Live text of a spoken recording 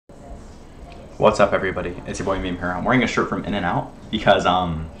What's up, everybody? It's your boy Meme here. I'm wearing a shirt from In-N-Out because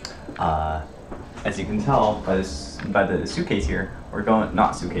as you can tell by the suitcase here, we're going,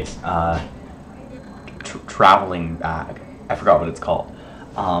 not suitcase, traveling bag. I forgot what it's called.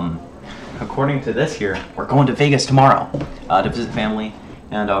 According to this here, we're going to Vegas tomorrow to visit family,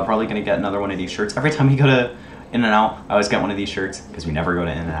 and probably gonna get another one of these shirts. Every time we go to In-N-Out, I always get one of these shirts because we never go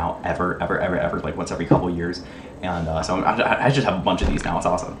to In-N-Out ever, like once every couple years. And so I just have a bunch of these now. It's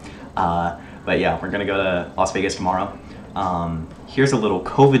awesome. But yeah, we're gonna go to Las Vegas tomorrow. Here's a little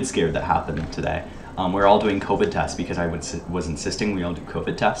COVID scare that happened today. We're all doing COVID tests because I was insisting we all do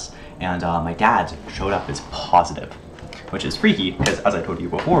COVID tests, and my dad showed up as positive, which is freaky because, as I told you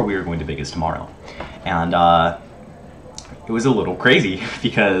before, we were going to Vegas tomorrow. And it was a little crazy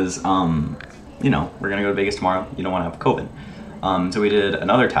because, you know, we're gonna go to Vegas tomorrow. You don't want to have COVID. So we did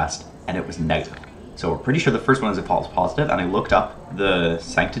another test, and it was negative. So we're pretty sure the first one was a false positive, and I looked up the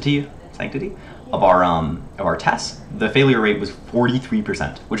sanctity of our tests. The failure rate was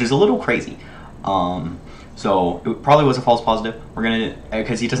 43%, which is a little crazy. So it probably was a false positive. We're gonna,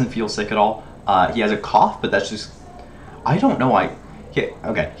 because he doesn't feel sick at all. He has a cough, but that's just, I don't know why.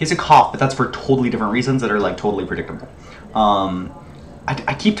 Okay, he has a cough, but that's for totally different reasons that are like totally predictable.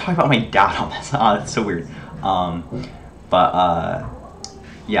 I keep talking about my dad on this. It's so weird.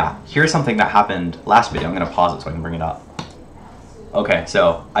 Yeah, here's something that happened last video. I'm gonna pause it so I can bring it up. Okay,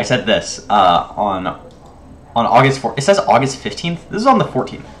 so I said this on August 4th. It says August 15th. This is on the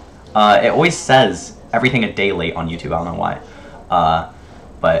 14th. It always says everything a day late on YouTube. I don't know why.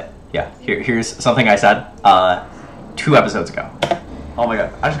 But yeah, here's something I said 2 episodes ago. Oh my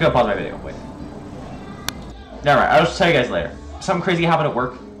god, I just gotta pause my video. Wait. Never mind. I'll just tell you guys later. Something crazy happened at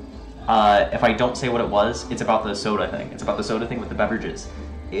work. If I don't say what it was, it's about the soda thing. It's about the soda thing with the beverages.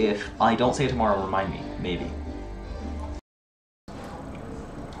 If I don't say it tomorrow, remind me. Maybe.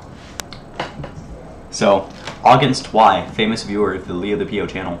 So, August Y, famous viewer of the LeoThePeo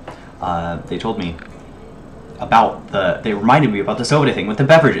channel, they told me about they reminded me about the soda thing with the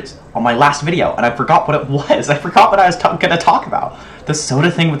beverages on my last video, and I forgot what it was. I forgot what I was gonna talk about. The soda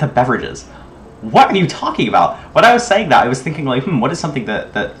thing with the beverages. What are you talking about? When I was saying that, I was thinking like, what is something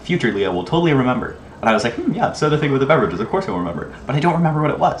that future Leo will totally remember? And I was like, yeah, soda thing with the beverages, of course he'll remember. But I don't remember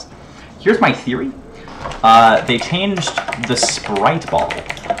what it was. Here's my theory. They changed the Sprite bottle.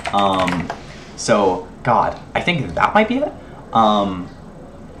 So, God, I think that might be it.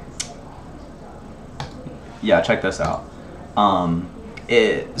 Yeah, check this out.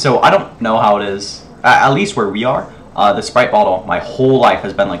 So I don't know how it is, at least where we are. The Sprite bottle, my whole life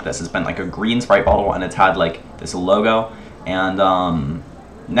has been like this. It's been like a green Sprite bottle, and it's had like this logo. And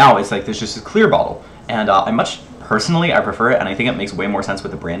now it's like there's just a clear bottle. And personally, I prefer it, and I think it makes way more sense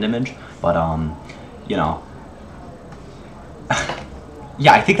with the brand image. But you know,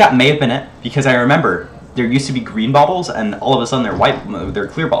 yeah, I think that may have been it, because I remember there used to be green bottles, and all of a sudden they're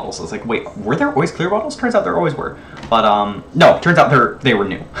clear bottles. So it's like, wait, were there always clear bottles? Turns out there always were. But no, turns out they were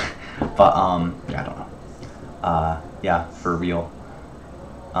new. But yeah, I don't know. Yeah, for real.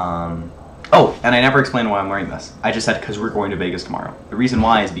 Oh, and I never explained why I'm wearing this. I just said because we're going to Vegas tomorrow. The reason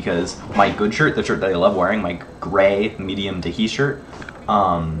why is because my good shirt, the shirt that I love wearing, my gray medium Dahee shirt,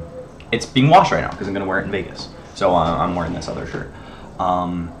 it's being washed right now because I'm going to wear it in Vegas. So I'm wearing this other shirt.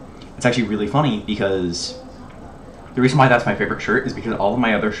 It's actually really funny because the reason why that's my favorite shirt is because all of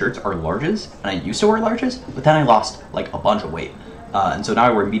my other shirts are larges, and I used to wear larges, but then I lost like a bunch of weight. And so now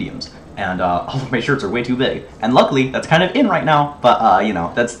I wear mediums. And all of my shirts are way too big, and luckily that's kind of in right now. But you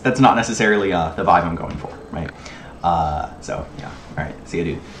know, that's not necessarily the vibe I'm going for, right? So yeah, all right, see you,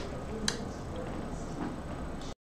 dude.